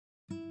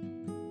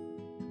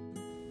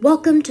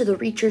Welcome to The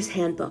Reacher's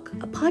Handbook,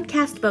 a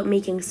podcast about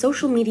making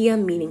social media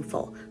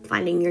meaningful,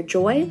 finding your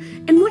joy,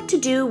 and what to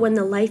do when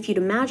the life you'd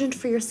imagined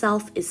for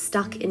yourself is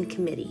stuck in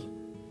committee.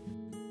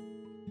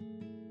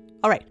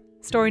 All right,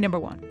 story number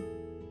 1.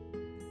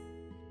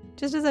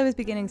 Just as I was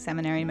beginning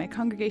seminary, my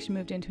congregation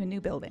moved into a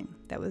new building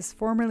that was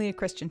formerly a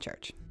Christian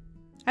church.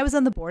 I was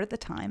on the board at the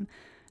time.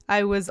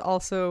 I was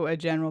also a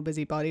general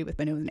busybody with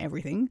my nose in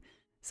everything,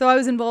 so I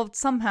was involved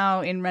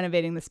somehow in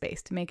renovating the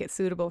space to make it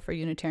suitable for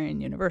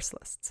Unitarian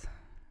Universalists.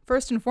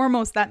 First and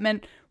foremost, that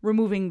meant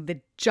removing the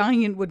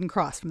giant wooden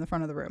cross from the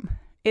front of the room.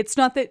 It's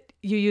not that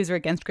UUs are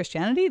against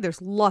Christianity.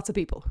 There's lots of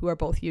people who are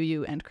both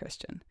UU and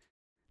Christian.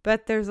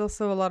 But there's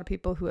also a lot of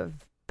people who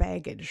have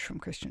baggage from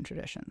Christian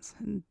traditions.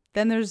 And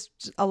then there's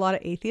a lot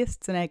of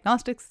atheists and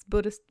agnostics,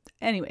 Buddhists.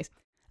 Anyways,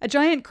 a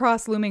giant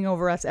cross looming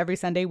over us every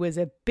Sunday was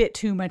a bit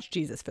too much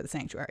Jesus for the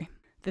sanctuary.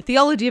 The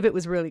theology of it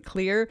was really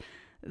clear.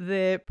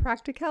 The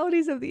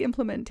practicalities of the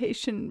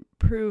implementation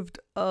proved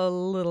a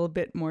little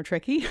bit more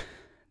tricky.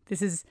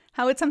 This is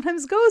how it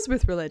sometimes goes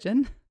with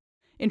religion.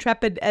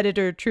 Intrepid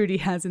editor Trudy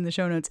has in the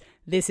show notes,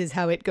 this is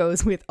how it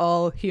goes with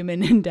all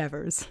human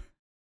endeavors.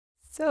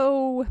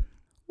 So,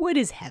 wood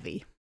is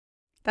heavy.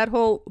 That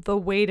whole the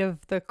weight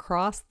of the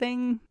cross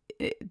thing,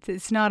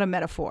 it's not a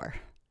metaphor.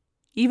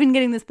 Even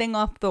getting this thing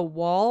off the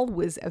wall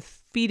was a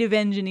feat of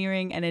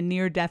engineering and a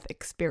near-death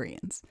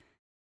experience.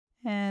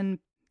 And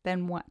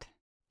then what?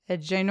 A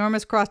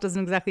ginormous cross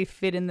doesn't exactly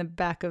fit in the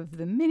back of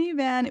the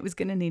minivan. It was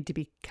going to need to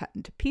be cut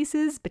into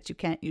pieces, but you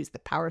can't use the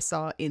power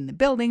saw in the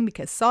building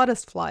because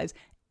sawdust flies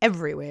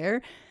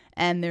everywhere.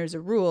 And there's a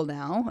rule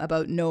now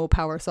about no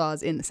power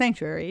saws in the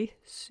sanctuary.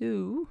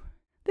 So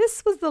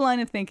this was the line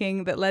of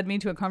thinking that led me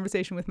to a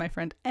conversation with my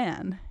friend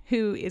Anne,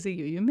 who is a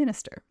UU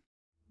minister.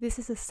 This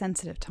is a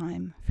sensitive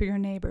time for your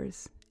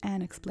neighbors,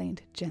 Anne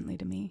explained gently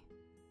to me.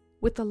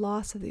 With the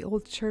loss of the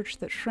old church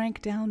that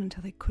shrank down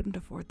until they couldn't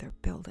afford their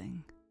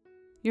building.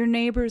 Your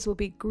neighbors will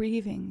be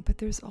grieving, but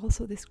there's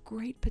also this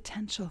great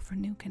potential for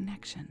new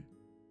connection,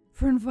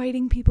 for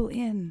inviting people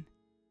in.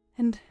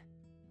 And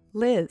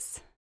Liz,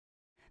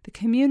 the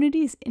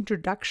community's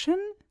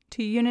introduction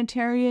to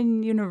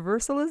Unitarian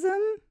Universalism?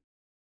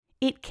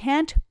 It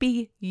can't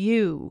be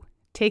you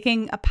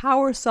taking a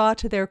power saw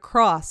to their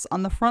cross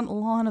on the front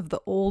lawn of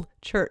the old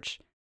church,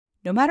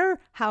 no matter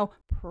how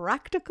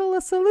practical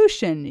a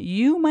solution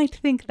you might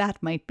think that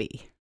might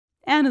be.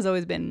 Anne has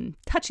always been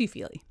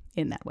touchy-feely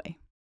in that way.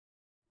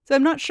 So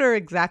I'm not sure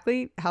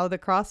exactly how the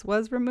cross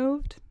was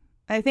removed.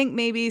 I think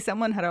maybe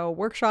someone had a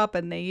workshop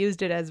and they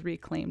used it as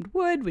reclaimed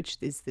wood, which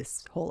is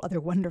this whole other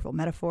wonderful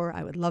metaphor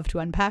I would love to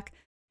unpack.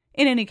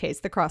 In any case,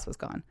 the cross was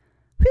gone.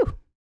 Whew!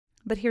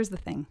 But here's the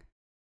thing.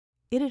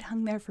 It had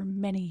hung there for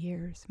many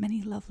years,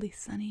 many lovely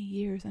sunny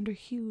years under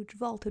huge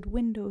vaulted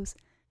windows.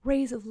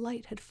 Rays of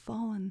light had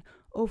fallen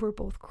over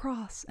both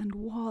cross and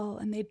wall,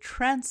 and they'd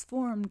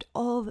transformed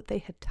all that they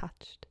had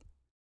touched.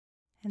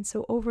 And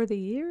so over the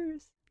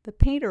years, the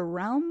paint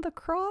around the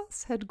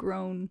cross had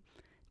grown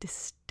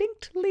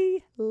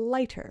distinctly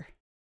lighter,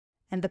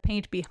 and the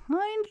paint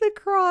behind the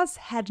cross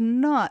had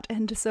not,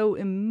 and so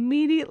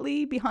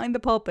immediately behind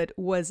the pulpit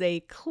was a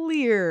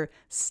clear,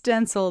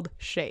 stenciled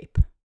shape.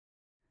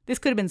 This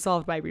could have been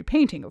solved by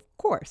repainting, of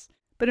course,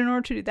 but in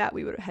order to do that,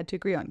 we would have had to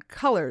agree on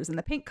colors, and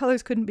the paint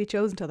colors couldn't be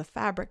chosen until the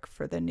fabric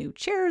for the new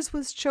chairs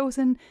was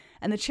chosen,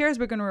 and the chairs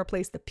were going to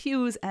replace the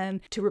pews,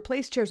 and to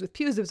replace chairs with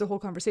pews, there was a whole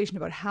conversation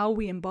about how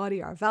we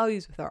embody our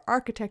values with our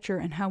architecture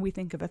and how we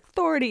think of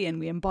authority and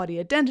we embody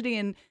identity,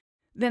 and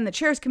then the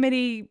chairs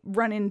committee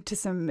run into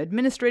some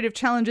administrative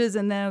challenges,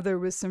 and now there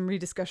was some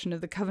rediscussion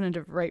of the covenant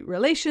of right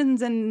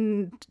relations,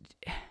 and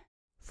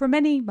for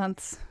many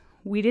months,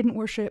 we didn't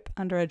worship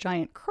under a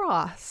giant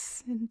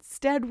cross.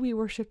 Instead, we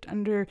worshipped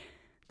under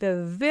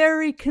the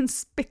very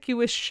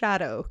conspicuous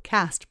shadow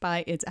cast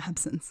by its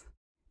absence.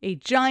 A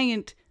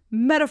giant,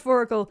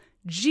 metaphorical,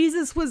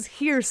 Jesus was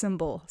here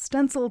symbol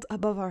stenciled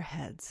above our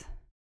heads.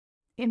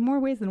 In more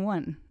ways than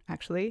one,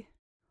 actually.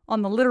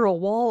 On the literal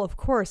wall, of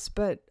course,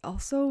 but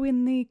also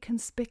in the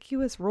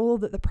conspicuous role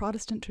that the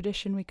Protestant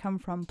tradition we come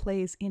from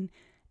plays in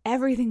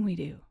everything we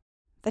do.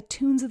 The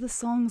tunes of the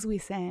songs we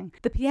sang,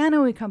 the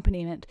piano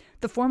accompaniment,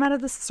 the format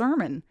of the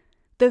sermon,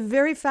 the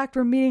very fact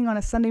we're meeting on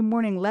a Sunday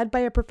morning led by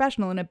a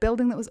professional in a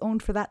building that was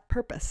owned for that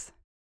purpose.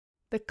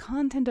 The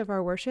content of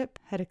our worship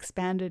had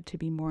expanded to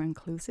be more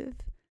inclusive,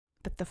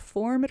 but the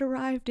form it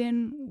arrived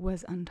in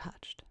was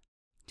untouched.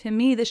 To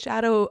me, the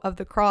shadow of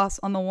the cross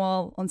on the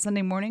wall on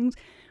Sunday mornings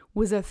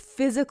was a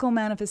physical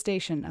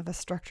manifestation of a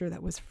structure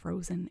that was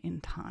frozen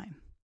in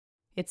time.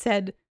 It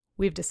said,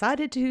 we've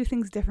decided to do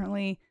things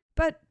differently,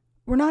 but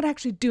we're not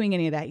actually doing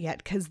any of that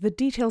yet because the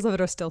details of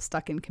it are still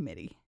stuck in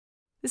committee.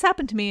 This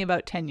happened to me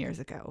about 10 years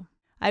ago.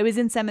 I was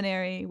in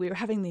seminary. We were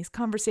having these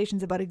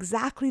conversations about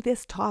exactly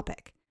this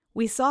topic.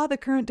 We saw the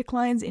current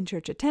declines in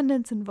church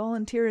attendance and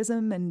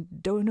volunteerism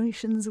and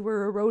donations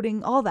were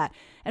eroding, all that.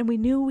 And we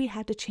knew we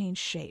had to change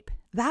shape.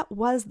 That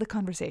was the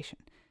conversation.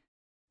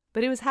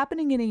 But it was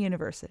happening in a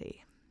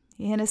university,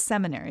 in a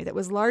seminary that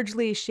was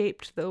largely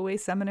shaped the way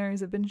seminaries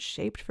have been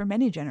shaped for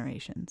many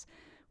generations,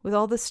 with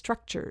all the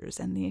structures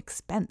and the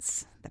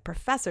expense, the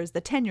professors,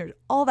 the tenure,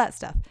 all that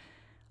stuff.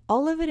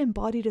 All of it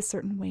embodied a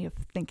certain way of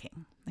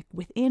thinking, like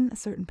within a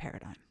certain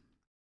paradigm.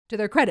 To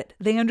their credit,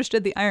 they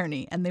understood the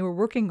irony and they were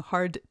working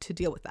hard to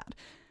deal with that.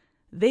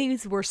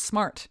 These were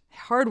smart,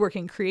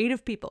 hardworking,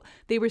 creative people.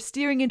 They were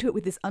steering into it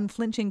with this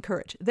unflinching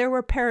courage. There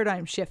were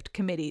paradigm shift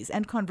committees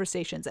and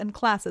conversations and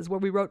classes where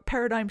we wrote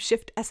paradigm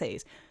shift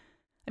essays.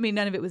 I mean,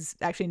 none of it was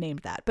actually named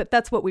that, but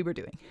that's what we were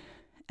doing.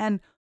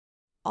 And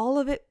all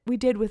of it we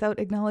did without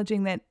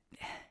acknowledging that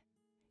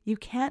you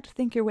can't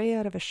think your way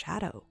out of a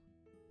shadow.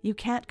 You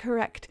can't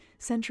correct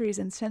centuries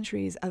and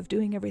centuries of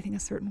doing everything a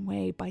certain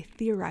way by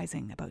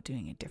theorizing about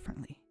doing it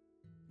differently.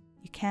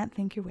 You can't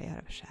think your way out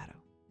of a shadow.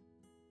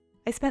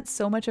 I spent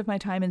so much of my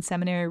time in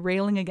seminary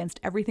railing against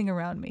everything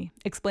around me,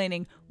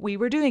 explaining we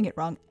were doing it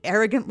wrong,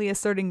 arrogantly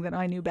asserting that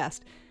I knew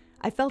best.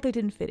 I felt I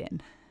didn't fit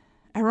in.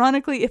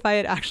 Ironically, if I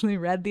had actually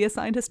read the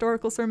assigned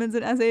historical sermons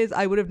and essays,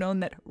 I would have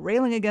known that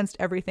railing against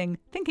everything,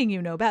 thinking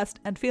you know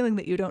best, and feeling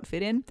that you don't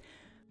fit in,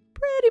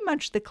 pretty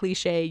much the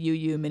cliche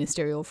UU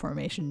ministerial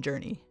formation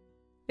journey.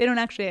 They don't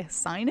actually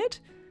assign it,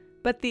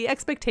 but the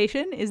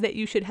expectation is that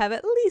you should have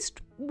at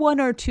least 1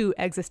 or 2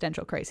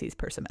 existential crises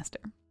per semester.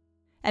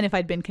 And if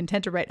I'd been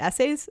content to write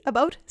essays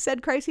about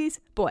said crises,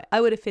 boy, I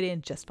would have fit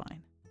in just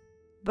fine.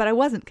 But I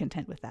wasn't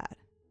content with that.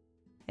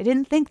 I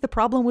didn't think the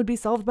problem would be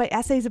solved by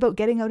essays about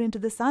getting out into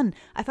the sun.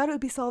 I thought it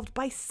would be solved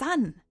by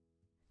sun.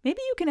 Maybe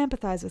you can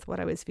empathize with what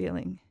I was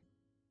feeling.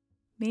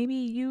 Maybe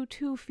you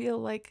too feel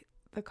like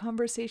the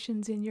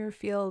conversations in your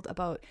field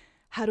about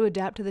how to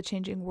adapt to the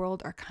changing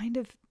world are kind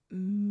of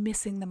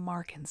missing the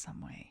mark in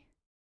some way.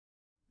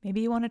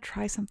 Maybe you want to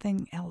try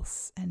something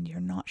else and you're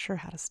not sure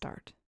how to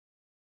start.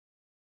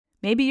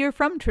 Maybe you're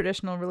from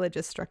traditional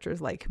religious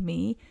structures like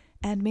me,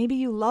 and maybe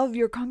you love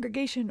your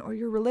congregation or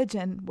your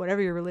religion,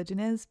 whatever your religion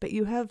is, but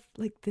you have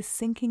like this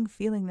sinking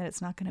feeling that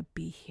it's not going to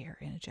be here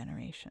in a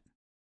generation.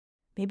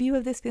 Maybe you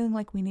have this feeling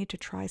like we need to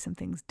try some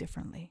things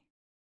differently.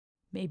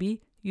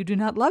 Maybe you do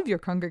not love your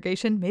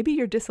congregation. Maybe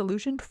you're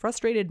disillusioned,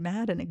 frustrated,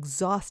 mad, and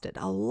exhausted.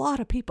 A lot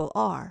of people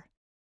are.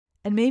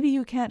 And maybe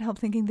you can't help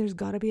thinking there's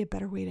got to be a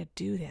better way to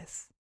do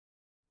this.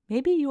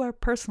 Maybe you are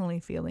personally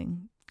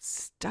feeling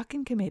stuck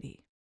in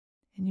committee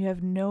and you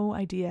have no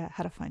idea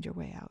how to find your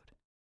way out.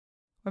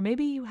 Or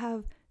maybe you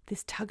have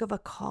this tug of a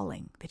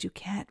calling that you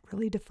can't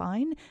really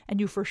define and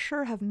you for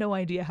sure have no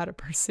idea how to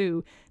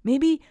pursue.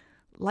 Maybe,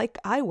 like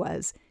I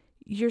was,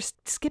 you're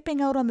skipping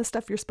out on the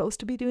stuff you're supposed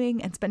to be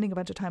doing and spending a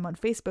bunch of time on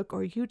Facebook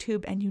or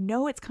YouTube, and you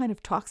know it's kind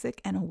of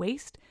toxic and a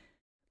waste,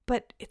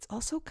 but it's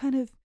also kind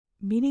of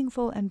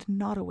meaningful and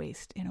not a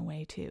waste in a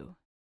way too.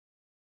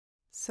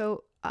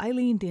 So I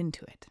leaned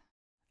into it.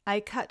 I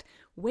cut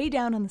way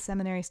down on the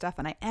seminary stuff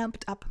and I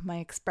amped up my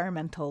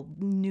experimental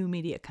new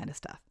media kind of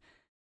stuff.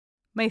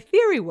 My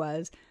theory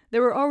was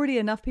there were already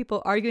enough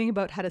people arguing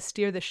about how to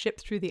steer the ship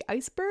through the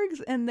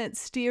icebergs and that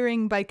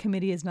steering by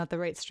committee is not the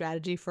right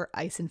strategy for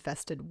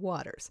ice-infested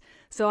waters.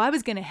 So I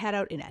was going to head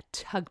out in a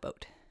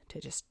tugboat to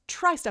just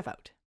try stuff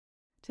out.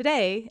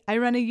 Today, I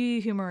run a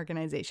UU humor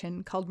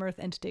organization called Mirth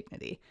and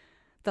Dignity.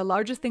 The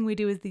largest thing we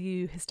do is the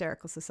UU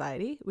Hysterical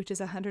Society, which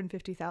is a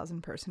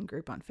 150,000 person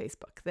group on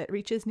Facebook that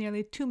reaches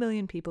nearly 2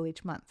 million people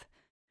each month.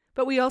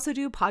 But we also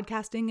do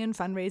podcasting and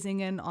fundraising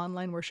and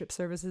online worship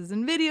services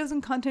and videos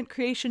and content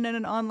creation and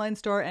an online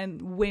store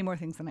and way more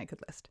things than I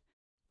could list.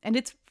 And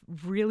it's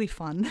really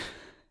fun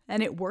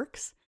and it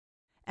works.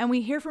 And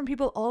we hear from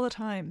people all the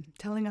time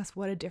telling us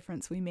what a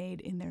difference we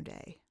made in their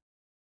day.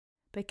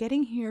 But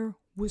getting here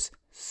was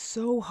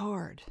so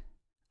hard.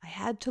 I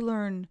had to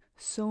learn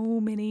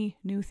so many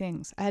new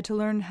things. I had to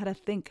learn how to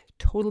think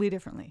totally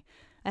differently.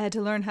 I had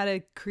to learn how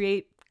to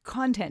create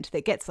content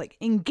that gets like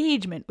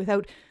engagement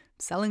without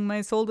selling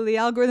my soul to the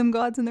algorithm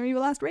gods and their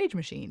evil last rage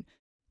machine.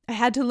 I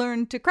had to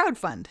learn to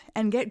crowdfund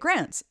and get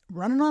grants,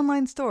 run an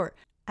online store.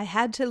 I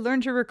had to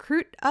learn to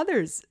recruit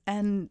others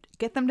and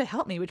get them to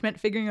help me, which meant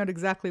figuring out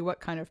exactly what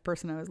kind of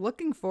person I was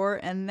looking for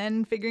and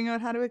then figuring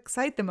out how to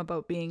excite them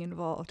about being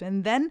involved.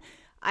 And then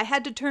I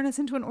had to turn us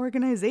into an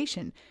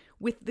organization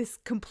with this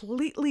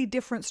completely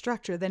different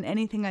structure than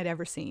anything I'd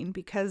ever seen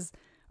because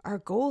our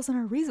goals and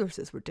our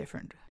resources were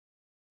different.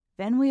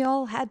 Then we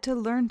all had to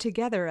learn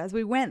together as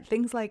we went,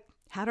 things like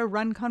how to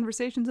run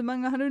conversations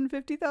among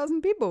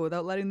 150,000 people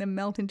without letting them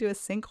melt into a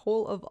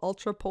sinkhole of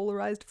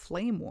ultra-polarized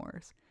flame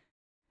wars.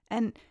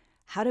 And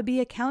how to be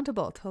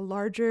accountable to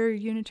larger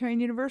Unitarian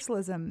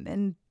Universalism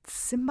and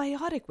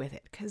symbiotic with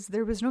it, because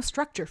there was no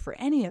structure for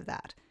any of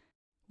that.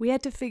 We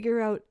had to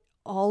figure out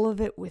all of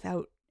it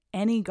without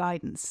any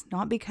guidance,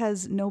 not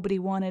because nobody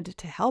wanted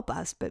to help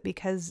us, but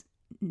because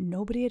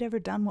nobody had ever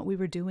done what we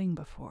were doing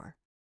before.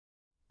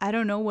 I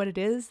don't know what it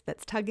is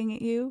that's tugging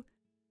at you,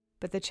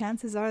 but the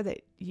chances are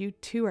that you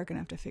too are going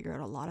to have to figure out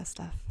a lot of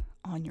stuff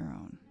on your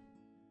own.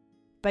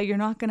 But you're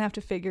not going to have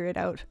to figure it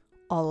out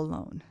all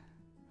alone.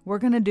 We're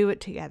going to do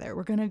it together.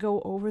 We're going to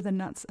go over the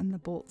nuts and the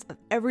bolts of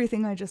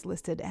everything I just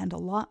listed and a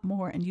lot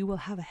more, and you will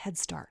have a head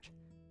start.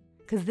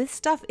 Because this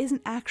stuff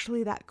isn't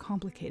actually that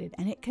complicated,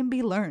 and it can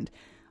be learned.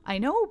 I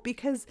know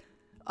because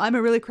I'm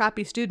a really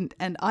crappy student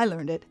and I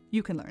learned it.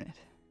 You can learn it.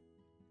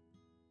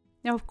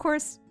 Now, of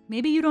course,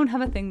 maybe you don't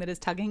have a thing that is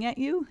tugging at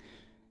you.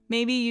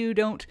 Maybe you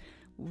don't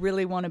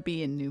really want to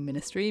be in new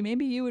ministry.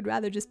 Maybe you would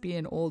rather just be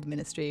in old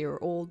ministry or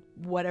old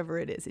whatever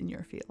it is in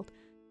your field.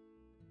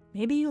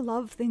 Maybe you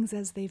love things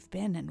as they've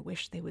been and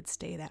wish they would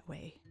stay that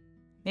way.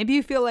 Maybe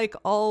you feel like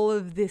all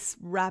of this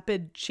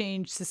rapid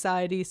change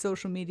society,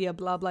 social media,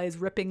 blah, blah, is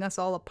ripping us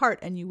all apart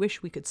and you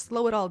wish we could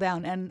slow it all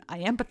down. And I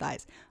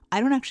empathize. I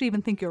don't actually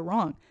even think you're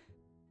wrong.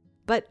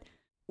 But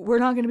we're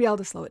not going to be able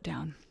to slow it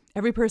down.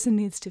 Every person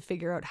needs to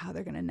figure out how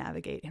they're going to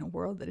navigate in a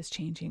world that is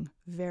changing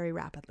very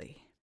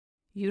rapidly.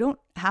 You don't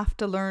have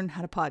to learn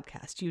how to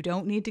podcast. You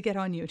don't need to get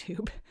on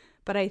YouTube.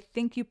 But I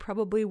think you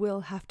probably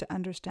will have to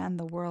understand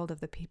the world of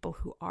the people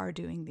who are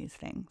doing these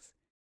things.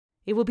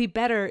 It will be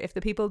better if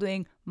the people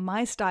doing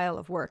my style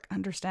of work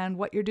understand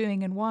what you're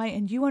doing and why,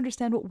 and you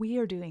understand what we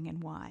are doing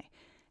and why.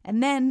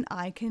 And then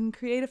I can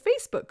create a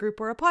Facebook group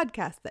or a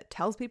podcast that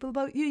tells people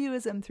about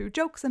UUism through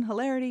jokes and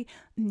hilarity,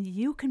 and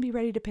you can be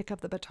ready to pick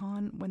up the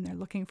baton when they're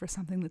looking for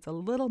something that's a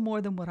little more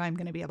than what I'm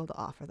going to be able to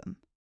offer them.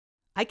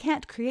 I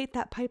can't create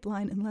that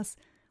pipeline unless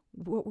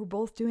what we're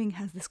both doing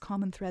has this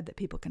common thread that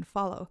people can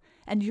follow.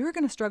 And you're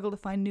going to struggle to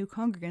find new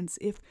congregants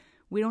if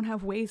we don't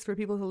have ways for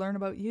people to learn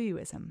about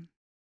UUism.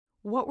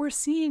 What we're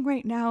seeing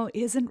right now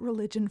isn't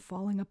religion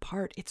falling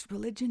apart, it's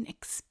religion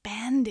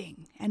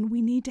expanding, and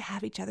we need to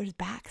have each other's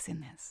backs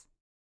in this.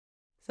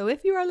 So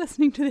if you are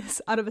listening to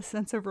this out of a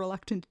sense of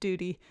reluctant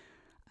duty,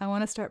 I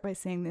want to start by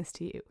saying this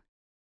to you.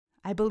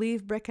 I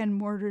believe brick and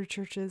mortar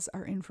churches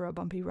are in for a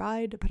bumpy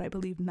ride, but I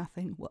believe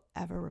nothing will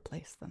ever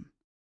replace them.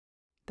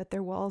 That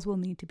their walls will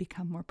need to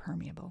become more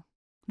permeable.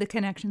 The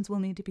connections will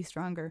need to be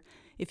stronger.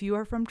 If you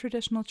are from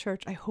traditional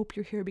church, I hope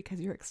you're here because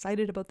you're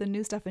excited about the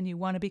new stuff and you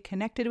want to be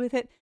connected with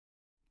it.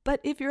 But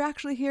if you're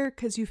actually here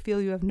because you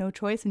feel you have no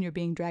choice and you're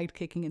being dragged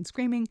kicking and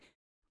screaming,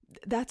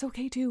 that's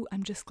okay too.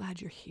 I'm just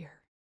glad you're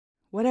here.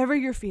 Whatever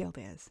your field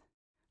is,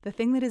 the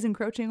thing that is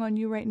encroaching on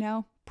you right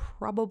now,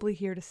 probably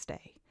here to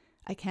stay.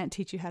 I can't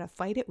teach you how to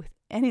fight it with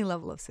any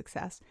level of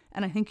success,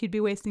 and I think you'd be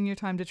wasting your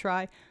time to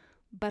try,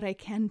 but I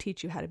can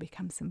teach you how to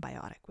become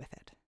symbiotic with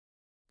it.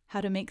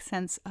 How to make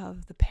sense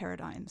of the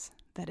paradigms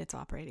that it's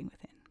operating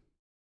within.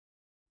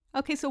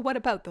 Okay, so what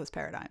about those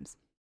paradigms?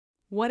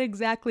 What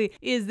exactly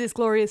is this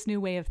glorious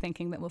new way of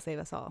thinking that will save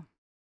us all?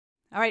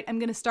 All right, I'm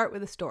going to start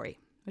with a story,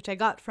 which I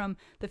got from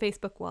the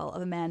Facebook wall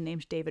of a man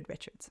named David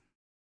Richards.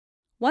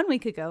 1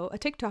 week ago, a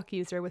TikTok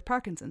user with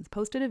Parkinson's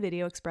posted a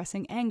video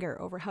expressing anger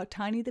over how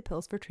tiny the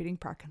pills for treating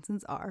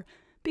Parkinson's are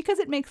because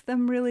it makes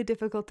them really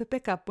difficult to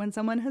pick up when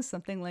someone has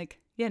something like,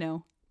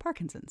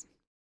 Parkinson's.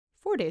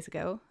 4 days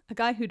ago, a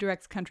guy who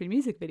directs country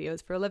music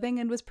videos for a living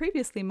and was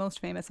previously most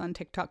famous on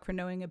TikTok for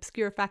knowing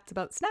obscure facts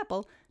about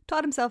Snapple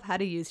taught himself how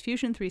to use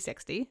Fusion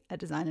 360, a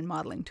design and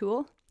modeling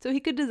tool, so he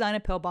could design a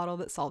pill bottle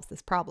that solves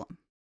this problem.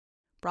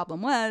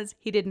 Problem was,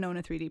 he didn't own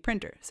a 3D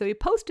printer, so he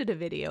posted a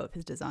video of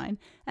his design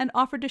and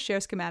offered to share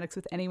schematics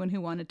with anyone who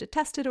wanted to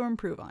test it or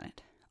improve on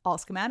it. All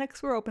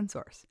schematics were open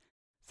source.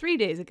 3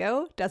 days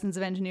ago, dozens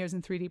of engineers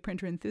and 3D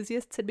printer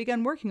enthusiasts had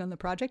begun working on the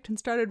project and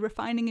started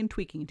refining and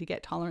tweaking to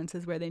get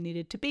tolerances where they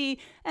needed to be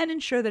and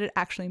ensure that it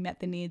actually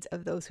met the needs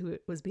of those who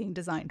it was being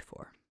designed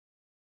for.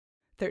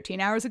 13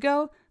 hours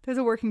ago, there's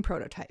a working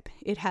prototype.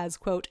 It has,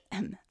 quote,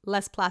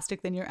 less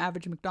plastic than your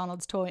average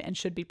McDonald's toy and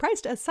should be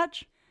priced as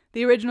such.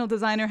 The original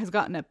designer has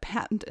gotten a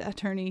patent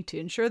attorney to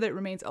ensure that it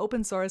remains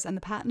open source, and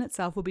the patent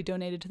itself will be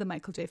donated to the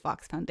Michael J.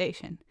 Fox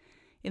Foundation.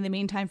 In the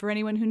meantime, for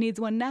anyone who needs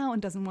one now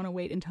and doesn't want to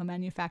wait until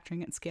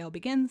manufacturing at scale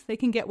begins, they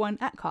can get one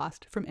at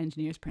cost from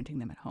engineers printing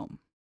them at home.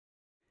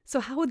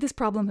 So how would this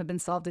problem have been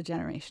solved a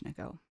generation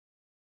ago?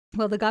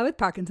 Well, the guy with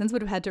Parkinson's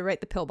would have had to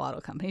write the pill bottle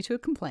company to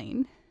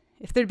complain.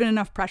 If there'd been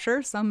enough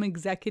pressure, some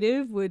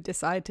executive would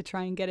decide to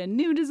try and get a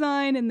new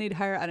design and they'd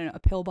hire, a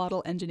pill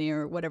bottle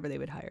engineer or whatever they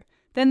would hire.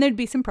 Then there'd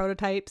be some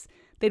prototypes.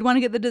 They'd want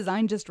to get the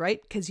design just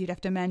right because you'd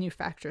have to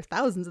manufacture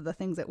thousands of the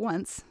things at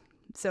once.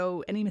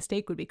 So any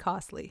mistake would be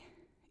costly.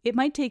 It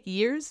might take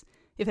years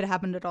if it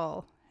happened at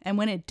all. And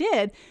when it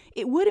did,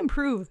 it would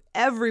improve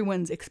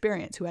everyone's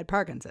experience who had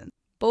Parkinson's.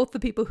 Both the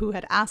people who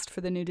had asked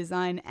for the new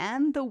design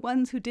and the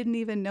ones who didn't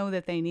even know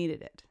that they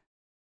needed it.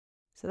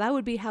 So that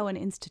would be how an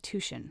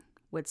institution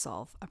would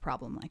solve a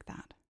problem like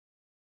that.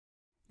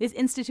 This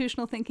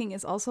institutional thinking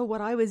is also what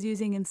I was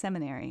using in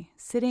seminary,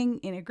 sitting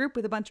in a group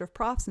with a bunch of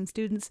profs and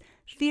students,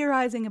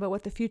 theorizing about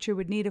what the future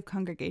would need of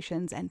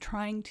congregations and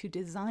trying to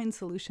design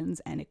solutions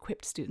and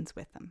equip students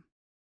with them.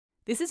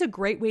 This is a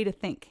great way to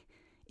think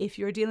if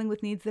you're dealing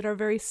with needs that are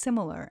very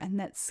similar and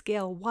that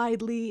scale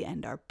widely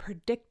and are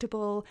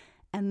predictable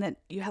and that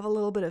you have a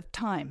little bit of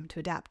time to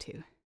adapt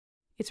to.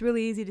 It's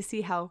really easy to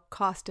see how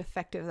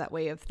cost-effective that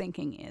way of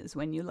thinking is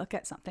when you look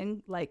at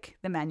something like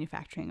the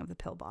manufacturing of the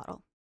pill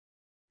bottle.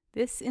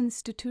 This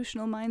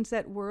institutional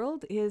mindset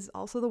world is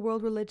also the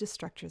world religious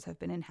structures have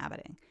been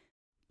inhabiting.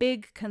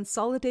 Big,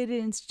 consolidated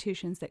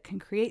institutions that can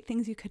create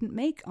things you couldn't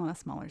make on a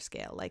smaller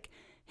scale, like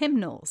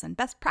hymnals and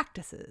best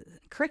practices,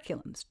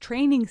 curriculums,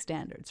 training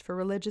standards for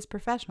religious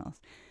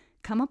professionals,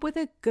 Come up with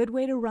a good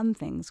way to run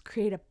things,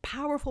 create a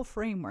powerful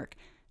framework,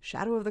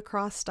 Shadow of the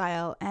Cross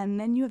style, and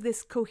then you have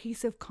this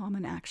cohesive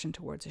common action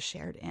towards a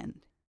shared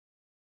end.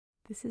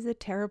 This is a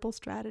terrible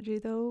strategy,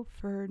 though,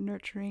 for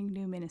nurturing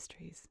new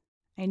ministries.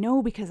 I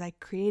know because I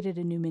created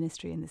a new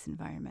ministry in this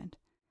environment.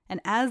 And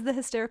as the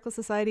Hysterical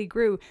Society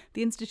grew,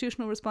 the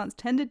institutional response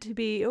tended to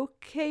be,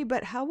 okay,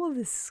 but how will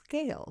this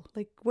scale?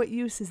 Like, what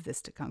use is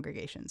this to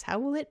congregations? How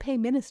will it pay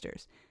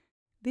ministers?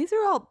 These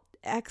are all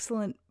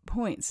excellent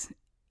points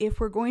if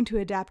we're going to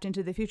adapt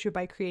into the future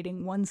by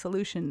creating one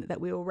solution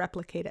that we will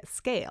replicate at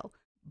scale.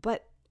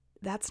 But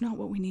that's not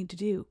what we need to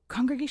do.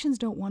 Congregations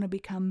don't want to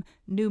become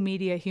new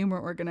media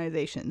humor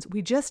organizations.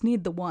 We just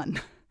need the one.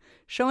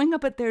 Showing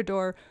up at their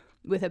door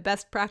with a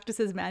best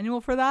practices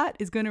manual for that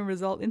is going to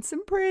result in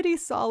some pretty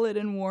solid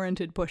and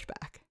warranted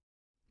pushback.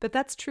 But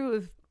that's true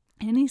of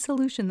any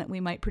solution that we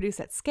might produce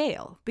at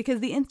scale,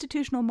 because the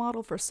institutional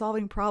model for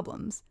solving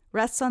problems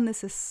rests on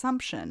this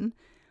assumption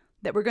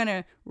that we're going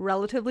to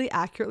relatively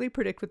accurately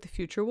predict what the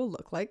future will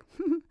look like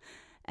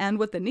and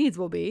what the needs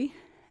will be.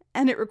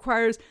 And it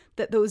requires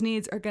that those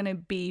needs are going to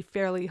be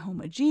fairly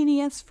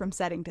homogeneous from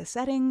setting to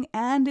setting,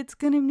 and it's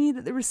going to need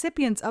that the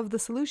recipients of the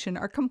solution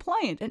are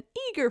compliant and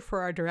eager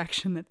for our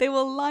direction, that they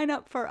will line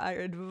up for our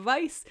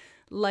advice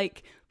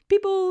like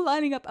people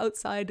lining up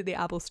outside the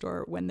Apple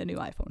Store when the new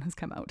iPhone has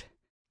come out.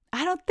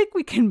 I don't think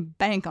we can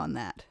bank on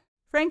that.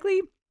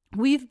 Frankly,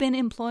 we've been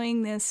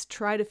employing this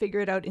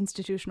try-to-figure-it-out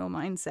institutional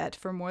mindset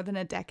for more than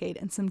a decade,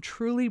 and some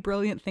truly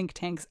brilliant think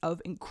tanks of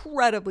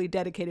incredibly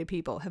dedicated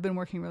people have been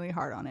working really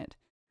hard on it.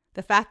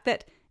 The fact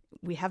that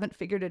we haven't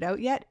figured it out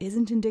yet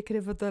isn't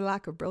indicative of the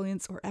lack of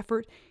brilliance or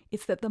effort.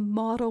 It's that the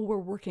model we're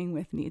working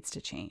with needs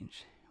to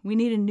change. We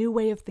need a new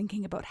way of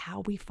thinking about how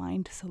we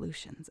find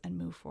solutions and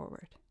move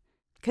forward.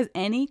 Because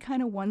any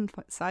kind of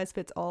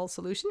one-size-fits-all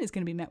solution is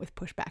going to be met with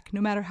pushback, no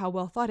matter how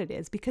well thought it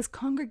is, because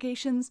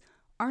congregations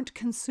aren't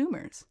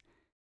consumers.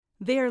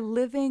 They are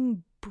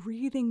living,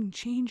 breathing,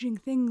 changing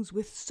things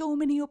with so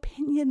many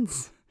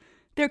opinions.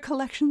 They're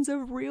collections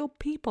of real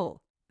people.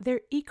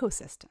 They're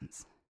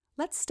ecosystems.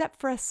 Let's step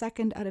for a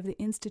second out of the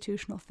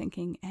institutional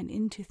thinking and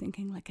into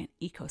thinking like an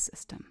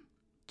ecosystem,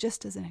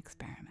 just as an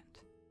experiment.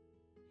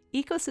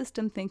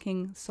 Ecosystem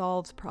thinking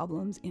solves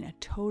problems in a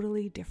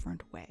totally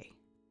different way.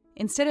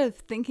 Instead of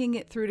thinking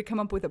it through to come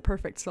up with a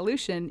perfect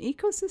solution,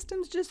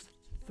 ecosystems just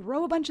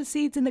throw a bunch of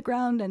seeds in the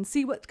ground and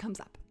see what comes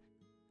up.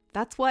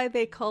 That's why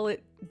they call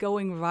it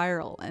going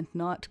viral and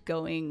not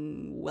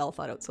going well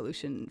thought out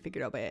solution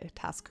figured out by a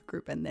task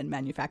group and then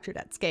manufactured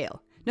at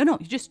scale. No,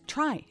 you just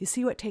try, you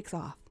see what takes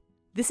off.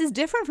 This is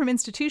different from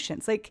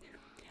institutions. Like,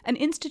 an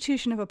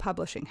institution of a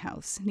publishing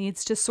house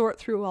needs to sort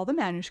through all the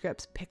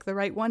manuscripts, pick the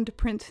right one to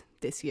print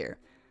this year.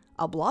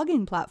 A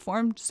blogging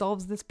platform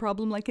solves this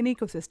problem like an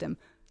ecosystem.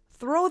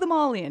 Throw them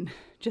all in.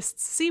 Just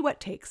see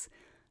what takes.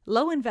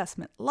 Low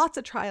investment, lots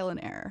of trial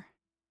and error.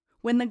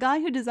 When the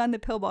guy who designed the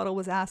pill bottle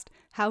was asked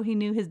how he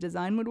knew his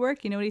design would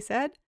work, you know what he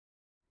said?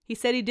 He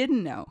said he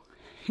didn't know.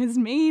 His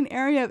main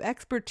area of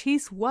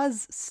expertise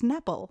was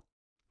Snapple.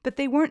 But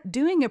they weren't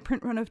doing a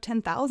print run of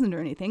 10,000 or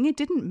anything. It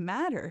didn't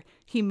matter.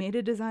 He made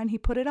a design, he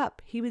put it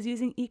up. He was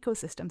using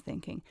ecosystem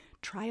thinking.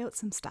 Try out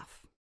some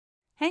stuff.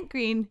 Hank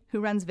Green, who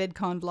runs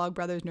VidCon,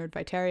 Vlogbrothers,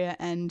 Nerdfighteria,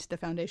 and the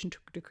Foundation to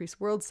Decrease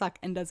World Suck,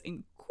 and does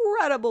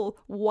incredible,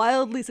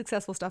 wildly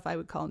successful stuff I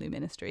would call new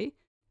ministry,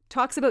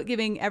 talks about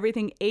giving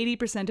everything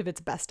 80% of its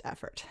best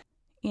effort.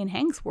 In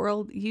Hank's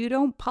world, you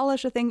don't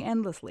polish a thing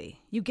endlessly.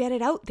 You get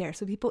it out there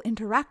so people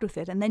interact with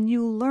it, and then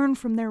you learn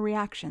from their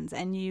reactions,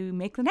 and you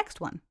make the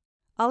next one.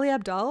 Ali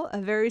Abdaal,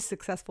 a very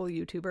successful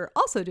YouTuber,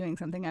 also doing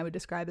something I would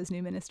describe as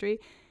new ministry,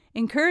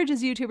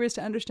 encourages YouTubers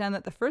to understand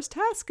that the first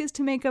task is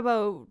to make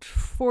about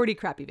 40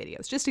 crappy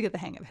videos, just to get the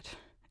hang of it.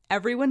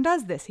 Everyone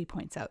does this, he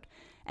points out.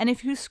 And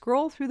if you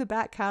scroll through the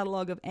back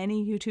catalog of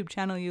any YouTube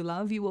channel you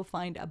love, you will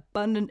find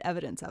abundant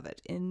evidence of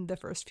it in the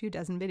first few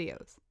dozen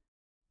videos.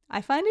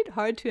 I find it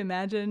hard to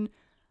imagine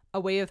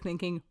a way of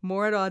thinking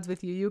more at odds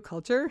with UU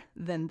culture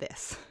than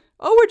this.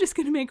 Oh, we're just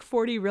going to make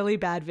 40 really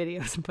bad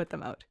videos and put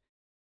them out.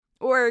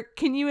 Or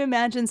can you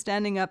imagine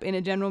standing up in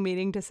a general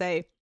meeting to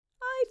say,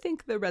 I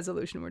think the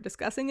resolution we're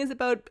discussing is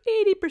about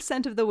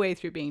 80% of the way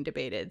through being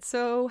debated,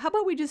 so how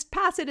about we just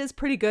pass it as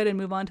pretty good and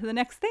move on to the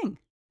next thing?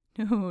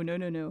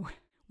 No.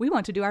 We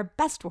want to do our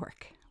best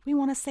work. We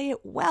want to say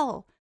it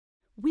well.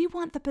 We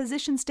want the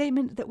position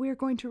statement that we're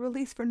going to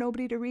release for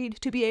nobody to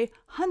read to be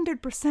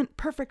 100%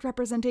 perfect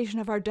representation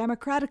of our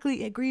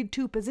democratically agreed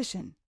to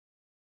position.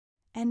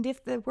 And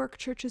if the work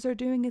churches are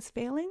doing is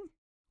failing,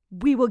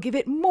 we will give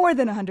it more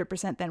than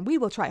 100% then. We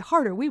will try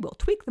harder. We will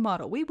tweak the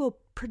model. We will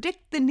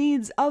predict the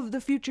needs of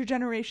the future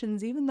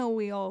generations, even though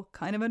we all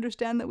kind of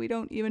understand that we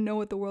don't even know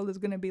what the world is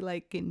going to be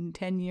like in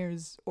 10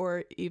 years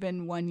or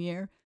even 1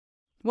 year.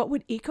 What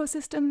would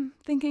ecosystem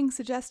thinking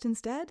suggest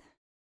instead?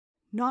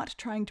 Not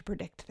trying to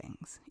predict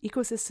things.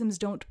 Ecosystems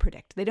don't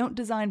predict. They don't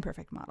design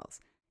perfect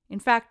models. In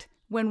fact,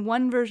 when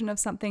one version of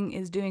something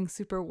is doing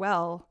super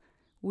well,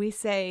 we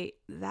say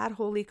that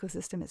whole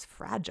ecosystem is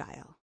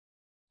fragile.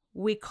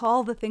 We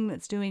call the thing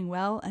that's doing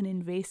well an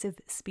invasive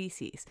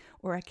species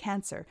or a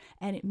cancer,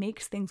 and it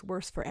makes things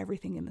worse for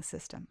everything in the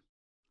system.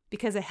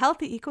 Because a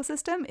healthy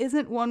ecosystem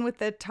isn't one with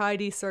the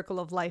tidy circle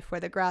of life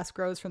where the grass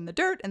grows from the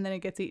dirt and then it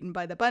gets eaten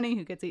by the bunny,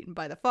 who gets eaten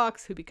by the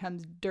fox, who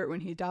becomes dirt when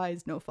he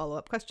dies. No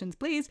follow-up questions,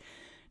 please.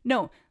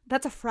 No,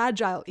 that's a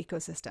fragile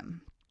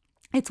ecosystem.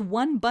 It's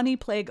one bunny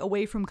plague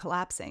away from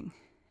collapsing.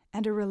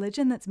 And a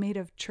religion that's made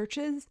of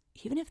churches,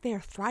 even if they are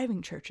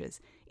thriving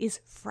churches, is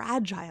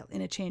fragile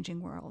in a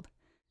changing world.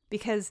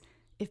 Because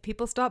if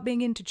people stop being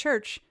into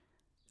church,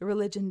 the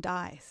religion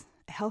dies.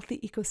 A healthy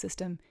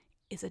ecosystem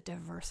is a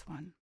diverse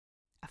one.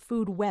 A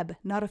food web,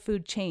 not a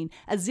food chain.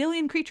 A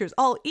zillion creatures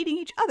all eating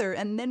each other,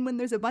 and then when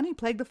there's a bunny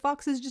plague, the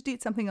foxes just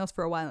eat something else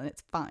for a while and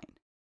it's fine.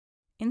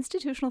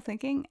 Institutional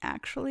thinking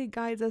actually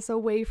guides us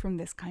away from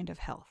this kind of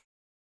health.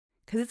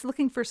 Because it's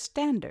looking for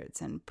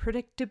standards and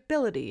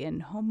predictability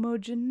and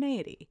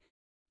homogeneity.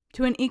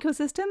 To an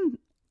ecosystem,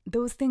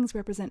 those things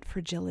represent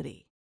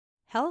fragility.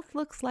 Health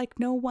looks like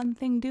no one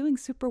thing doing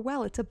super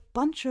well. It's a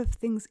bunch of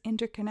things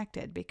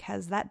interconnected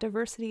because that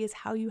diversity is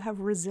how you have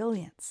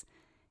resilience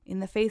in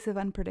the face of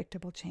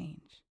unpredictable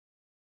change.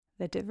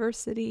 The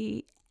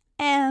diversity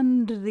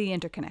and the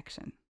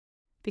interconnection.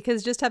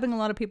 Because just having a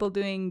lot of people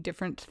doing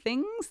different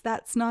things,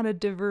 that's not a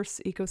diverse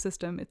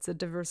ecosystem, it's a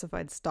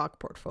diversified stock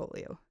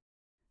portfolio.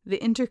 The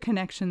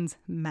interconnections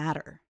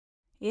matter.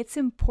 It's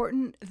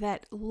important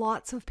that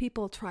lots of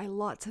people try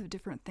lots of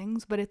different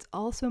things, but it's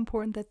also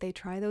important that they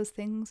try those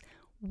things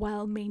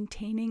while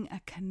maintaining a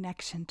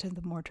connection to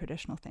the more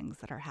traditional things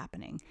that are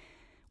happening,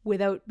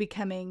 without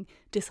becoming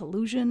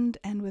disillusioned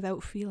and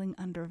without feeling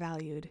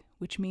undervalued,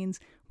 which means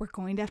we're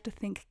going to have to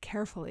think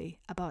carefully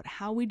about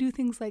how we do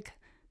things like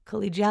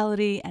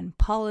collegiality and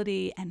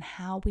polity and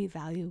how we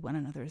value one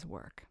another's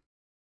work.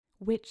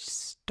 Which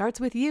starts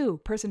with you,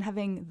 person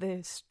having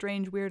the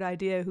strange, weird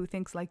idea who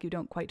thinks like you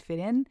don't quite fit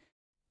in.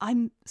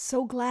 I'm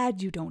so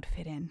glad you don't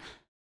fit in.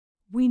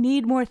 We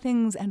need more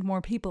things and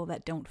more people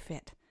that don't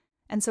fit.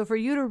 And so for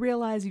you to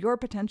realize your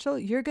potential,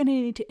 you're going to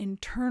need to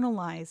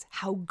internalize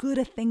how good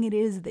a thing it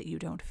is that you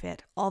don't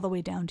fit, all the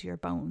way down to your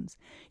bones.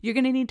 You're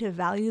going to need to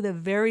value the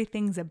very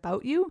things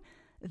about you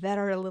that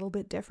are a little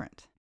bit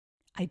different.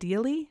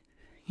 Ideally,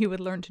 you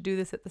would learn to do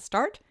this at the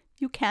start.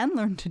 You can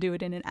learn to do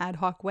it in an ad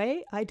hoc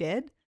way. I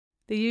did.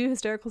 The U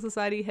Hysterical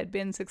Society had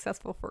been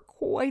successful for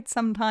quite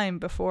some time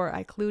before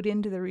I clued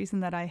into the reason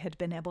that I had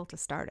been able to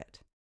start it.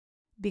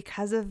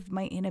 Because of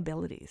my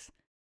inabilities.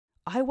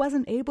 I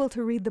wasn't able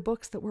to read the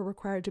books that were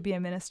required to be a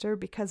minister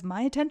because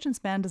my attention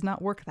span does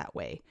not work that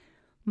way.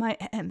 My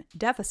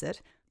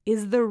deficit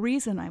is the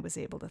reason I was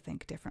able to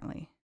think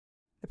differently.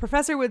 The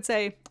professor would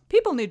say,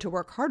 people need to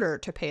work harder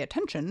to pay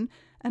attention,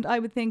 and I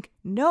would think,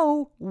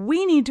 no,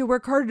 we need to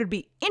work harder to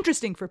be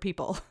interesting for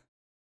people.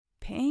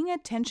 Paying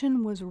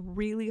attention was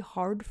really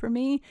hard for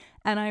me,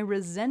 and I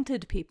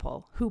resented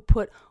people who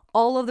put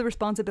all of the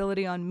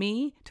responsibility on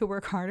me to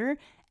work harder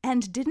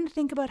and didn't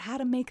think about how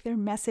to make their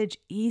message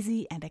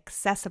easy and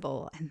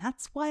accessible. And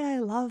that's why I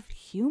love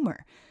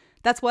humor.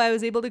 That's why I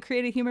was able to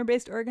create a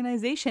humor-based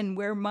organization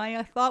where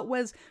my thought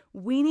was,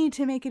 we need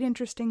to make it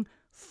interesting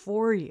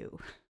for you.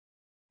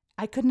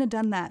 I couldn't have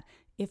done that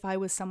if I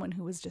was someone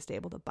who was just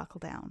able to buckle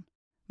down.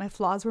 My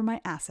flaws were my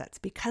assets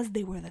because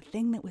they were the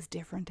thing that was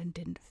different and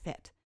didn't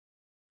fit.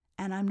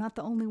 And I'm not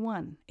the only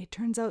one. It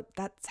turns out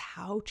that's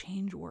how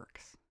change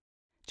works.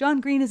 John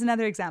Green is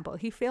another example.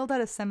 He failed out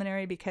of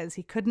seminary because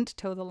he couldn't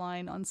toe the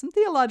line on some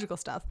theological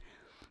stuff.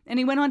 And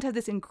he went on to have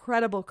this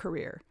incredible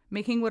career,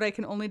 making what I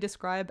can only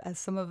describe as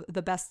some of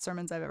the best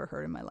sermons I've ever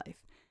heard in my life.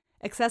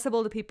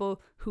 Accessible to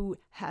people who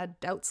had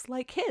doubts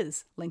like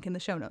his, link in the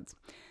show notes.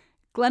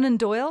 Glennon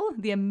Doyle,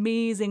 the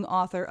amazing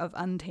author of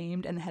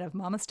Untamed and the head of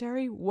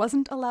Momastery,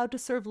 wasn't allowed to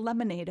serve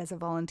lemonade as a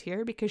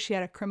volunteer because she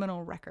had a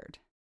criminal record.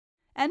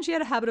 And she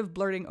had a habit of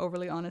blurting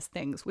overly honest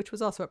things, which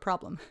was also a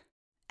problem.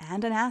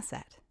 And an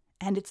asset.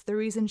 And it's the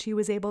reason she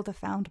was able to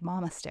found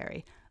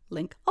Momastery.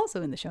 Link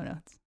also in the show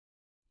notes.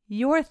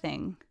 Your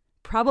thing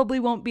probably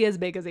won't be as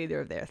big as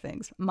either of their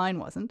things. Mine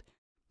wasn't.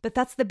 But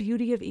that's the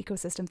beauty of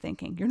ecosystem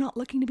thinking. You're not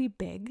looking to be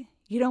big.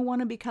 You don't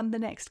want to become the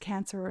next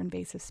cancer or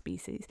invasive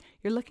species.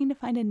 You're looking to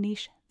find a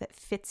niche that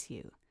fits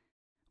you,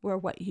 where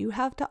what you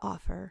have to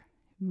offer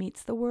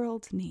meets the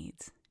world's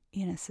needs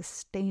in a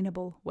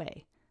sustainable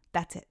way.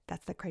 That's it.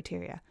 That's the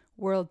criteria.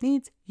 World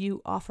needs,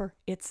 you offer,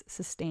 it's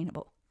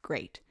sustainable.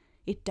 Great.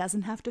 It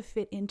doesn't have to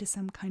fit into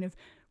some kind of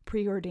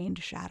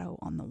preordained shadow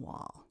on the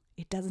wall.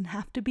 It doesn't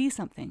have to be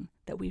something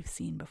that we've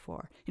seen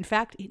before. In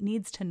fact, it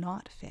needs to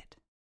not fit.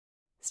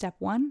 Step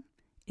 1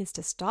 is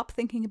to stop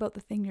thinking about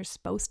the thing you're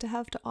supposed to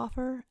have to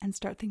offer and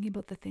start thinking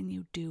about the thing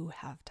you do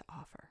have to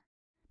offer.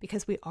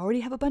 Because we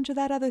already have a bunch of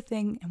that other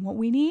thing, and what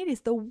we need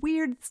is the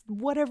weird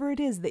whatever it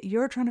is that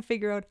you're trying to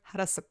figure out how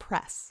to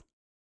suppress.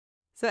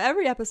 So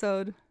every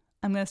episode,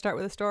 I'm going to start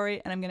with a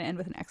story and I'm going to end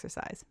with an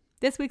exercise.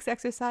 This week's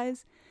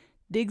exercise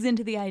digs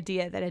into the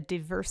idea that a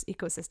diverse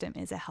ecosystem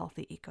is a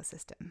healthy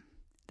ecosystem.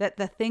 That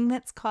the thing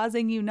that's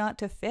causing you not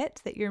to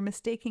fit, that you're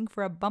mistaking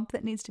for a bump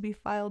that needs to be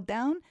filed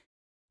down,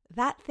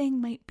 that thing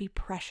might be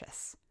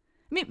precious.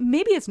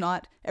 Maybe it's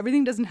not.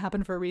 Everything doesn't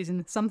happen for a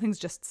reason. Some things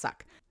just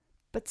suck.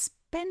 But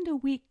spend a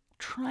week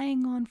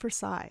trying on for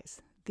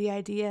size the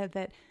idea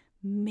that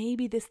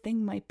maybe this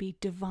thing might be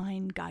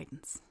divine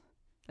guidance.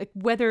 Like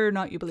whether or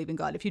not you believe in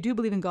God. If you do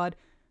believe in God,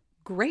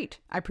 great.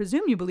 I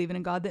presume you believe in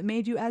a God that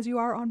made you as you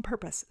are on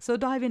purpose. So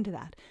dive into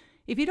that.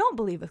 If you don't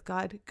believe with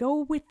God,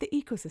 go with the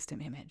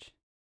ecosystem image.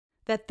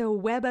 That the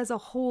web as a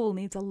whole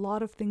needs a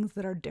lot of things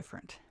that are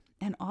different.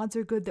 And odds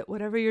are good that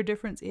whatever your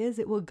difference is,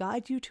 it will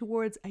guide you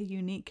towards a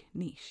unique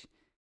niche.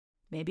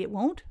 Maybe it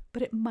won't,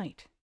 but it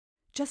might.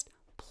 Just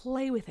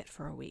play with it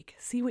for a week.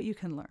 See what you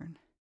can learn.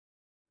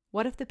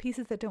 What if the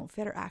pieces that don't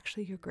fit are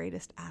actually your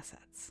greatest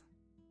assets?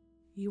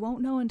 You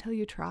won't know until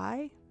you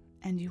try,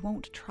 and you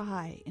won't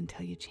try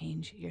until you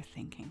change your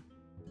thinking.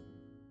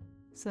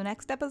 So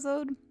next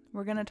episode,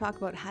 we're going to talk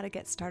about how to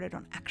get started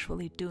on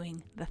actually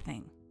doing the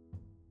thing.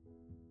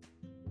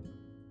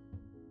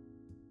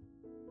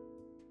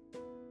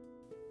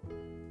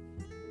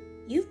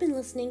 You've been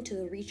listening to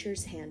The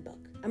Reacher's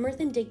Handbook, a Mirth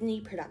and Dignity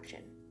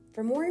production.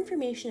 For more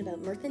information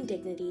about Mirth and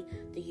Dignity,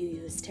 the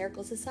UU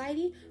Hysterical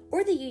Society,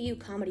 or the UU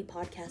comedy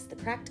podcast The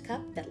Cracked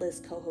Cup that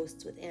Liz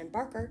co-hosts with Ann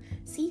Barker,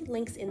 see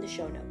links in the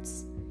show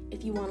notes.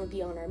 If you want to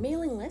be on our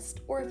mailing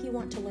list, or if you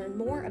want to learn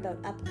more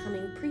about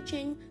upcoming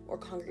preaching or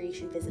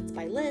congregation visits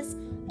by Liz,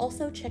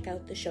 also check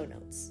out the show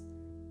notes.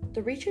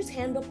 The Reacher's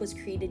Handbook was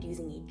created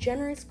using a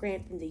generous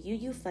grant from the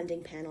UU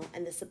funding panel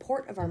and the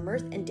support of our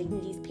Mirth and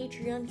Dignity's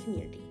Patreon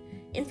community.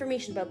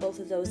 Information about both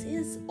of those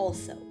is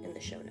also in the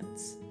show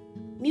notes.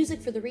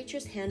 Music for The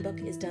Reacher's Handbook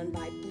is done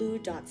by Blue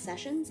Dot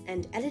Sessions,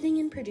 and editing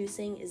and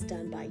producing is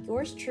done by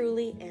yours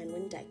truly,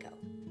 Anwin Dyko.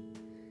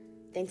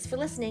 Thanks for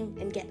listening,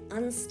 and get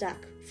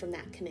unstuck from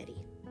that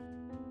committee.